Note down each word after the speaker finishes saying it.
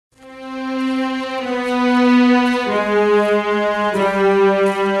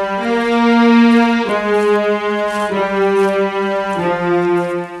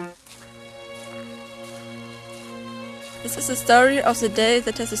the story of the day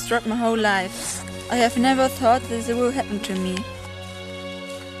that has struck my whole life. I have never thought this would happen to me.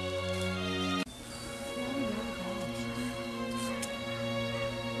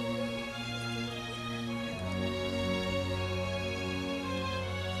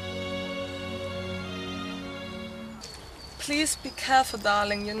 Please be careful,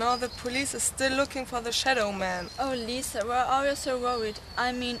 darling. You know the police is still looking for the shadow man. Oh, Lisa, why are you so worried?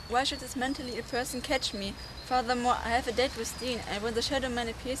 I mean, why should this mentally ill person catch me? Furthermore, I have a date with Dean, and when the shadow man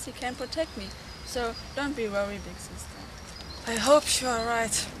appears, he can protect me. So, don't be worried, big sister. I hope you are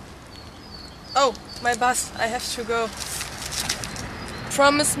right. Oh, my bus. I have to go.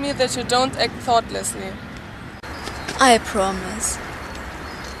 Promise me that you don't act thoughtlessly. I promise.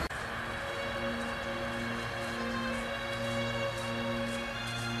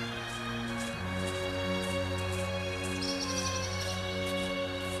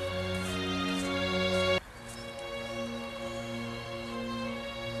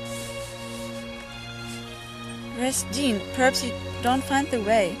 Where's Dean? Perhaps he don't find the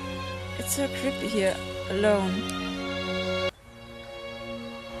way. It's so creepy here, alone.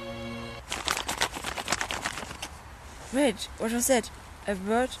 Wait, what was that? A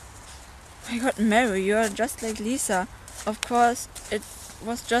bird? My God, Mary, you are just like Lisa. Of course, it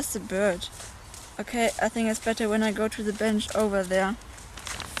was just a bird. Okay, I think it's better when I go to the bench over there.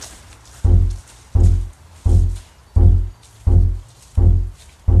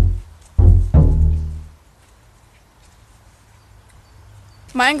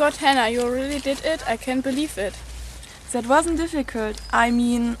 My God, Hannah, you really did it? I can't believe it. That wasn't difficult. I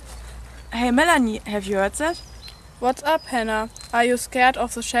mean... Hey Melanie, have you heard that? What's up, Hannah? Are you scared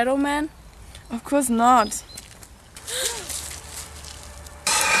of the shadow man? Of course not.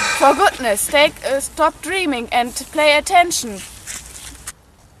 For goodness sake, stop dreaming and pay attention.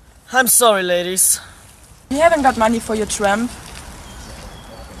 I'm sorry, ladies. We haven't got money for your tramp.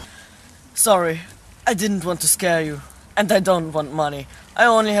 Sorry, I didn't want to scare you. And I don't want money. I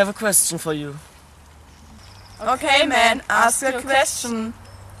only have a question for you. Okay, man, ask your question.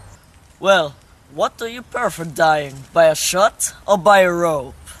 Well, what do you prefer dying? By a shot or by a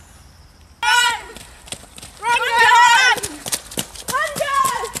rope?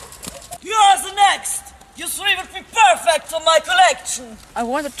 You are the next! You three would be perfect for my collection! I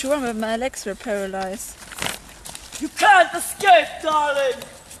wanted to run, but my legs were paralyzed. You can't escape, darling!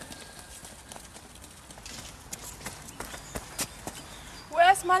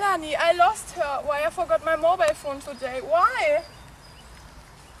 Where's Melanie? I lost her. Why I forgot my mobile phone today? Why?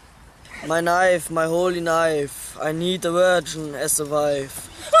 My knife, my holy knife. I need a virgin as a wife.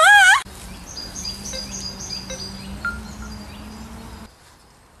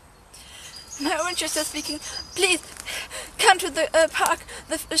 My Winchester speaking. Please, come to the park.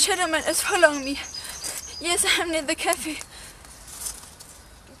 The shadow man is following me. Yes, I'm near the cafe.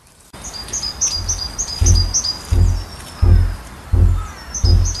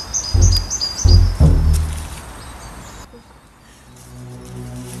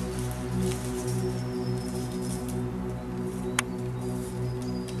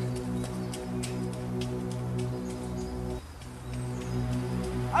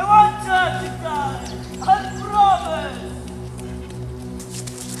 I want her to die! I promise!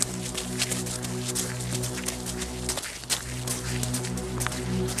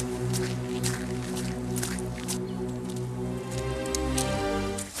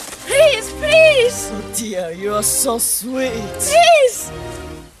 Please, please! Oh dear, you are so sweet! Please!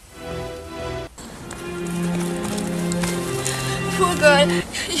 Poor girl,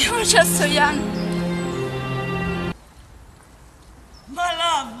 you were just so young. My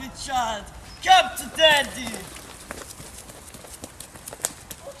lovely child, come to daddy!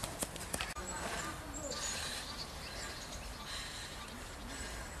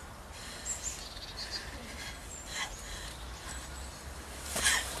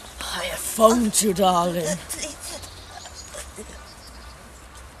 I have found you, darling.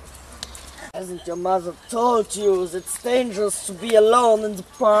 Hasn't your mother told you that it's dangerous to be alone in the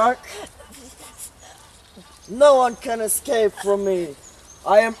park? No one can escape from me.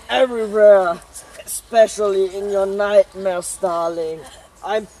 I am everywhere, especially in your nightmares, darling.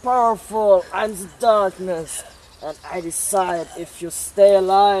 I'm powerful, I'm the darkness, and I decide if you stay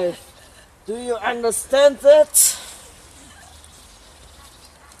alive. Do you understand that?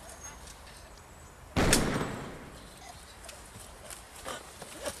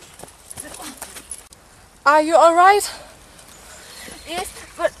 Are you alright? Yes,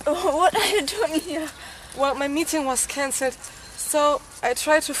 but what are you doing here? Well, my meeting was cancelled, so I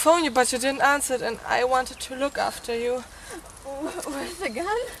tried to phone you, but you didn't answer it, and I wanted to look after you. With a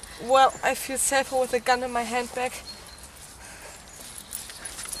gun? Well, I feel safer with a gun in my handbag.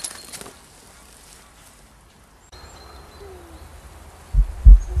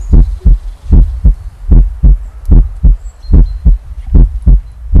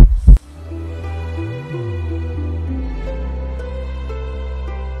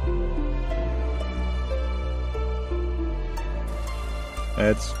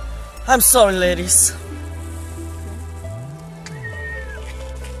 Ed. I'm sorry, ladies.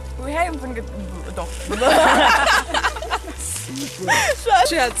 We haven't been doch.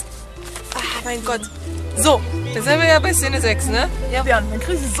 Scherz. Ah, mein Gott. So, jetzt sind wir ja bei Szene 6, ne? Ja, Björn, wenn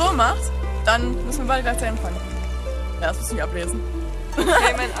Chris es so macht, dann müssen wir beide gleichzeitig anfangen. Ja, das müssen wir ablesen.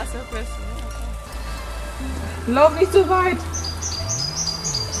 Okay, mein Ass ist best. Lauf nicht so weit.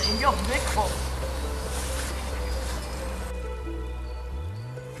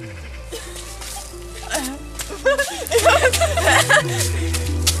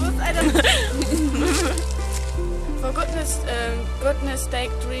 For goodness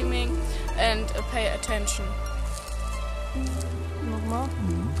sake, dreaming and pay attention. Nochmal.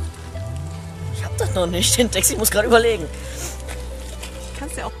 Ich hab das noch nicht, den Text, ich muss gerade überlegen.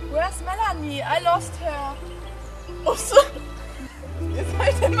 Kannst du ja auch. Where's Melanie? I lost her. Oh, so. Jetzt habe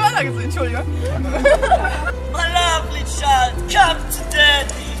ich den Mörder gesehen, Entschuldigung. My lovely child, come to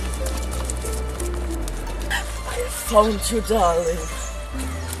daddy. I found you, darling.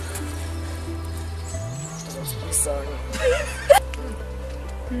 Was soll ich sagen?